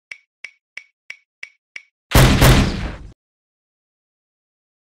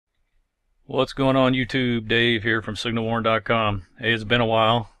What's going on YouTube? Dave here from signalwarn.com. Hey, it's been a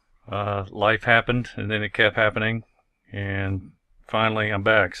while. Life happened and then it kept happening and finally I'm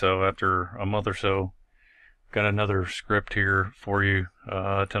back. So after a month or so, got another script here for you.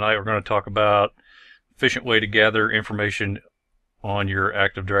 Tonight we're going to talk about efficient way to gather information on your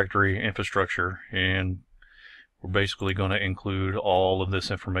Active Directory infrastructure, and we're basically going to include all of this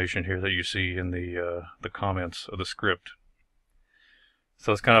information here that you see in the comments of the script.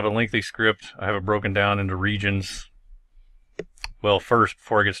 So it's kind of a lengthy script. I have it broken down into regions. Well, first,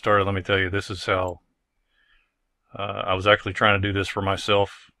 before I get started, let me tell you, this is how I was actually trying to do this for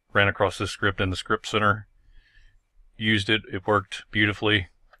myself. Ran across this script in the script center. Used it. It worked beautifully.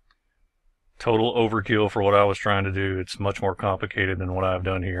 Total overkill for what I was trying to do. It's much more complicated than what I've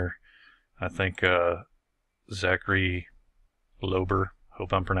done here. I think Zachary Lober,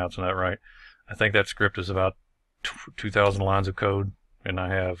 hope I'm pronouncing that right. I think that script is about 2,000 lines of code. And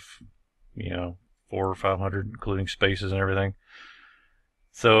I have, 400 or 500, including spaces and everything.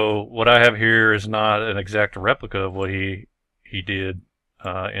 So what I have here is not an exact replica of what he did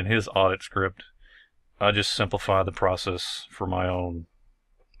in his audit script. I just simplify the process for my own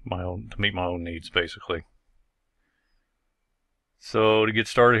to meet my own needs, basically. So to get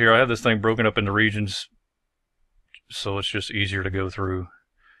started here, I have this thing broken up into regions, so it's just easier to go through,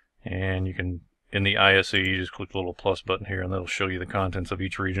 and you can. In the ISE, you just click the little plus button here and that'll show you the contents of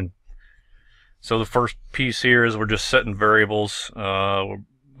each region. So the first piece here is we're just setting variables. We're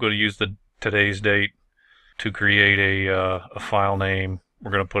going to use today's date to create a file name.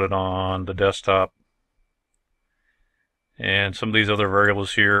 We're going to put it on the desktop. And some of these other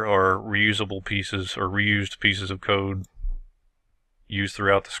variables here are reusable pieces or reused pieces of code used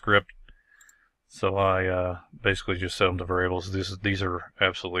throughout the script. So I basically just set them to variables. These are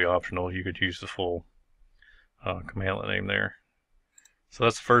absolutely optional. You could use the full commandlet name there. So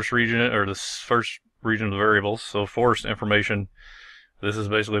that's the first region, or the first region of the variables. So forest information. This is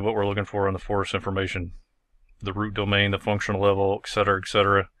basically what we're looking for in the forest information. The root domain, the functional level, etc.,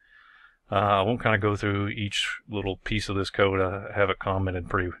 etc. I won't kind of go through each little piece of this code. I have it commented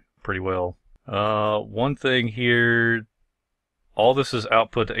pretty well. One thing here. All this is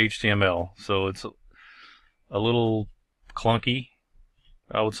output to HTML, so it's a little clunky,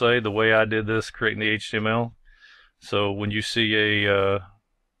 I would say, the way I did this, creating the HTML. So when you see a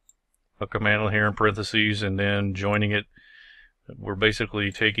commandlet here in parentheses and then joining it, we're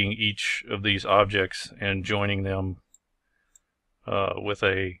basically taking each of these objects and joining them with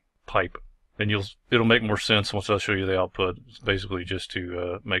a pipe. And it'll make more sense once I show you the output. It's basically just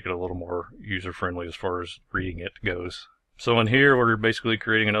to make it a little more user-friendly as far as reading it goes. So in here, we're basically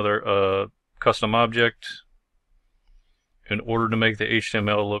creating another custom object in order to make the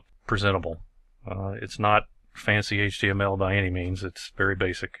HTML look presentable. It's not fancy HTML by any means. It's very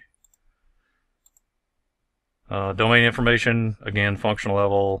basic. Domain information, again, functional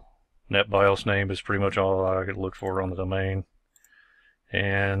level. Net BIOS name is pretty much all I could look for on the domain.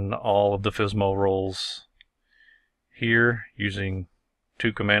 And all of the FSMO roles here using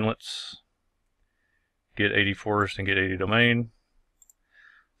two commandlets. Get-adforest and get-addomain.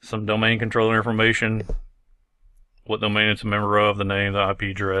 Some domain controller information, what domain it's a member of, the name, the IP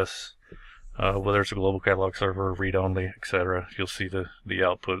address, whether it's a global catalog server, read-only, etc. You'll see the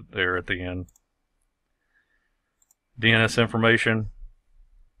output there at the end. DNS information,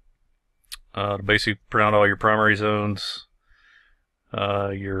 to basically print out all your primary zones,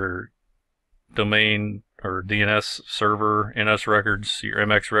 your domain or DNS server, NS records, your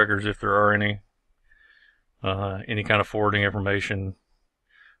MX records if there are any. Any kind of forwarding information.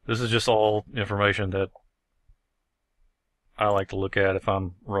 This is just all information that I like to look at if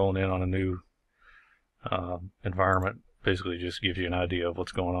I'm rolling in on a new environment. Basically just gives you an idea of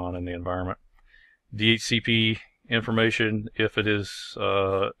what's going on in the environment. DHCP information, if it is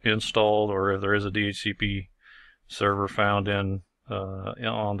installed or if there is a DHCP server found on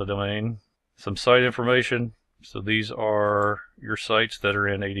the domain. Some site information. So these are your sites that are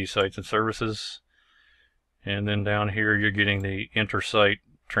in AD sites and services. And then down here you're getting the inter-site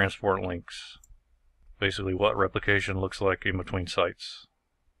transport links. Basically what replication looks like in between sites.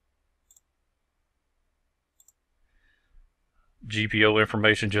 GPO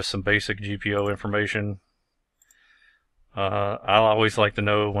information, just some basic GPO information. I always like to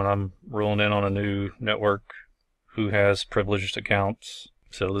know when I'm rolling in on a new network who has privileged accounts.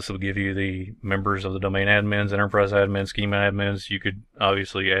 So this will give you the members of the domain admins, enterprise admins, schema admins. You could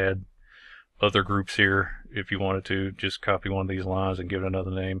obviously add other groups here if you wanted to. Just copy one of these lines and give it another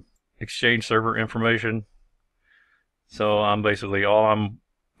name. Exchange server information. So all I'm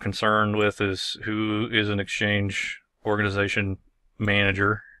concerned with is who is an Exchange organization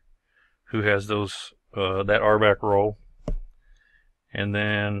manager, who has those that RBAC role, and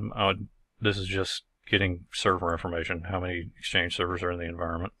then this is just getting server information, how many Exchange servers are in the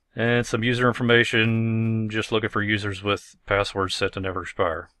environment, and some user information, just looking for users with passwords set to never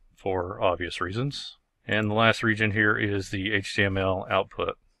expire for obvious reasons. And the last region here is the HTML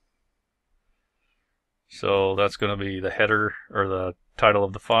output. So that's going to be the header or the title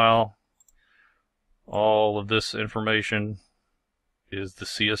of the file. All of this information is the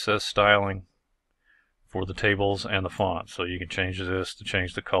CSS styling for the tables and the font. So you can change this to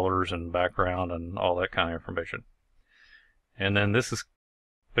change the colors and background and all that kind of information. And then this is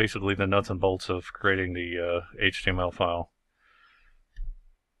basically the nuts and bolts of creating the HTML file.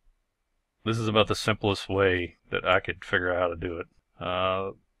 This is about the simplest way that I could figure out how to do it.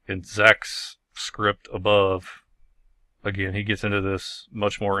 In Zach's script above, again, he gets into this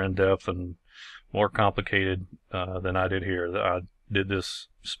much more in-depth and more complicated than I did here. I did this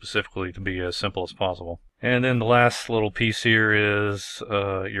specifically to be as simple as possible. And then the last little piece here is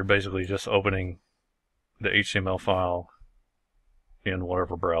you're basically just opening the HTML file in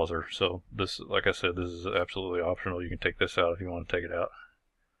whatever browser. So this, like I said, this is absolutely optional. You can take this out if you want to take it out.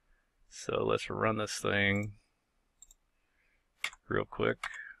 So let's run this thing real quick.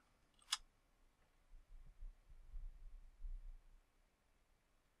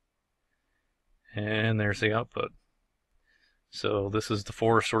 And there's the output. So this is the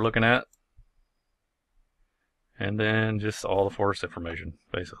forest we're looking at. And then just all the forest information,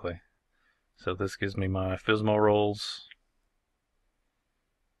 basically. So this gives me my FSMO roles,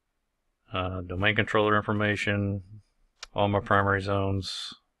 domain controller information, all my primary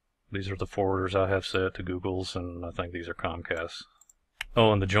zones. These are the forwarders I have set to Google's, and I think these are Comcast.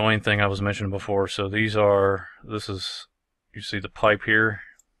 Oh, and the join thing I was mentioning before. So this is, you see the pipe here.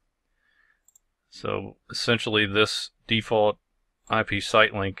 So essentially this default IP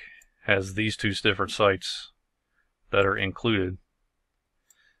site link has these two different sites that are included.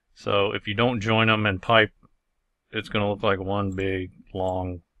 So if you don't join them in pipe, it's going to look like one big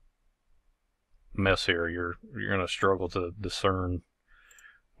long mess here. You're going to struggle to discern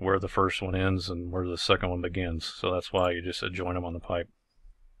where the first one ends and where the second one begins. So that's why you just join them on the pipe.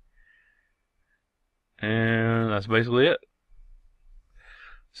 And that's basically it.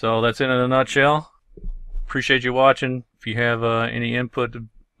 So that's it in a nutshell. Appreciate you watching. If you have any input,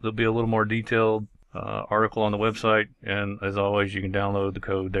 there'll be a little more detailed article on the website. And as always, you can download the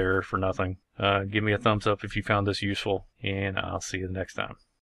code there for nothing. Give me a thumbs up if you found this useful, and I'll see you next time.